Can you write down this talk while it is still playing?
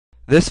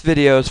This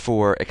video is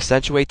for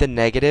Accentuate the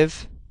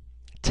Negative,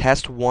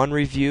 Test 1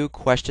 Review,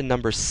 question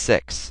number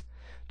 6.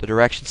 The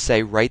directions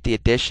say write the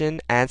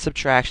addition and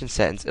subtraction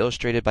sentence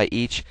illustrated by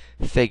each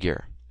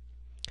figure.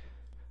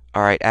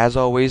 Alright, as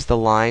always,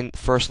 the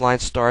first line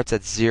starts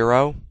at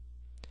 0.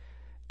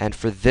 And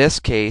for this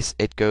case,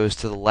 it goes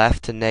to the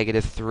left to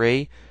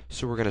 -3.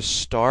 So we're going to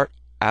start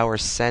our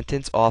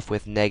sentence off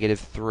with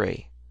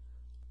 -3.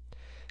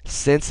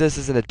 Since this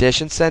is an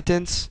addition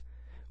sentence,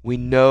 we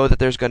know that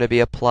there's going to be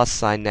a plus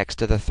sign next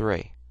to the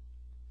 3.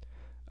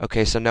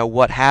 Okay, so now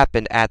what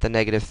happened at the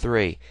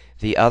 -3?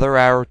 The other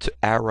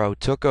arrow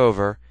took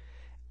over,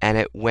 and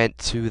it went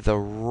to the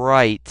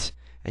right,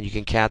 and you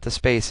can count the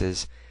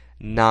spaces,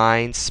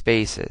 9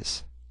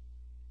 spaces.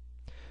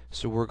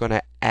 So we're going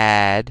to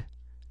add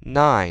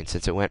 9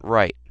 since it went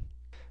right.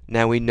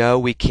 Now we know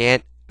we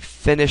can't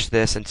finish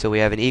this until we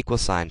have an equal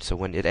sign. So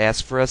when it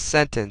asks for a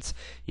sentence,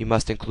 you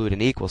must include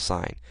an equal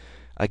sign.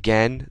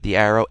 Again, the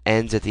arrow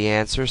ends at the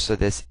answer, so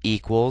this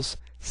equals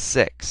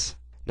 6.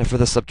 Now for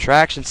the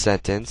subtraction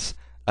sentence,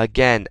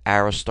 again,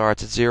 arrow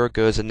starts at 0,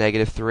 goes to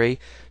 -3,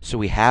 so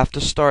we have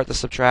to start the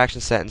subtraction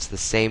sentence the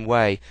same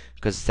way,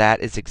 because that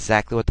is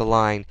exactly what the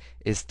line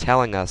is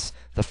telling us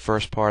the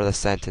first part of the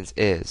sentence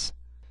is.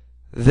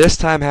 This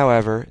time,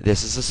 however,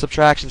 this is a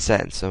subtraction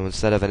sentence, so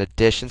instead of an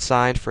addition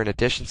sign for an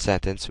addition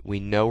sentence, we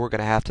know we're going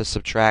to have to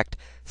subtract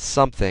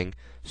something,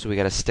 so we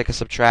got to stick a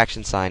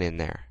subtraction sign in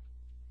there.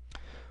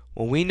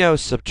 Well, we know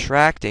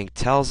subtracting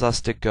tells us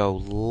to go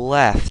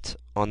left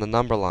on the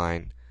number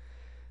line,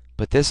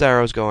 but this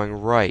arrow is going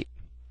right.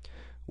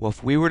 Well,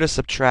 if we were to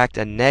subtract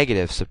a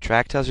negative,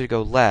 subtract tells you to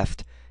go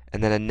left,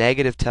 and then a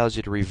negative tells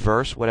you to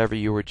reverse whatever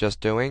you were just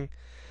doing.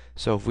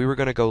 So if we were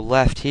going to go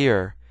left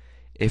here,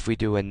 if we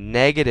do a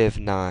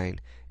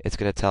 -9, it's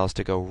going to tell us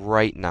to go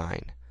right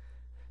 9.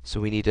 So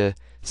we need to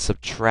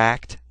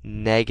subtract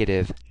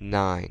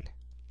 -9.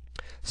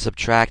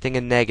 Subtracting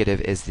a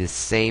negative is the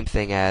same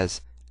thing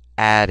as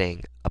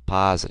adding a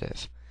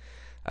positive.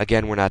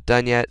 Again, we're not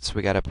done yet, so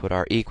we got to put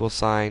our equal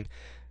sign.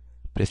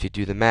 But if you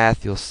do the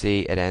math, you'll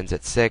see it ends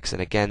at 6,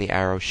 and again, the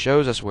arrow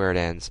shows us where it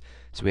ends,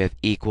 so we have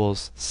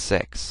equals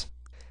 6.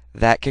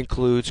 That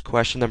concludes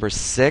question number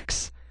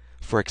 6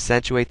 for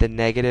Accentuate the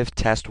Negative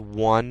Test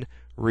 1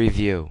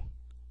 Review.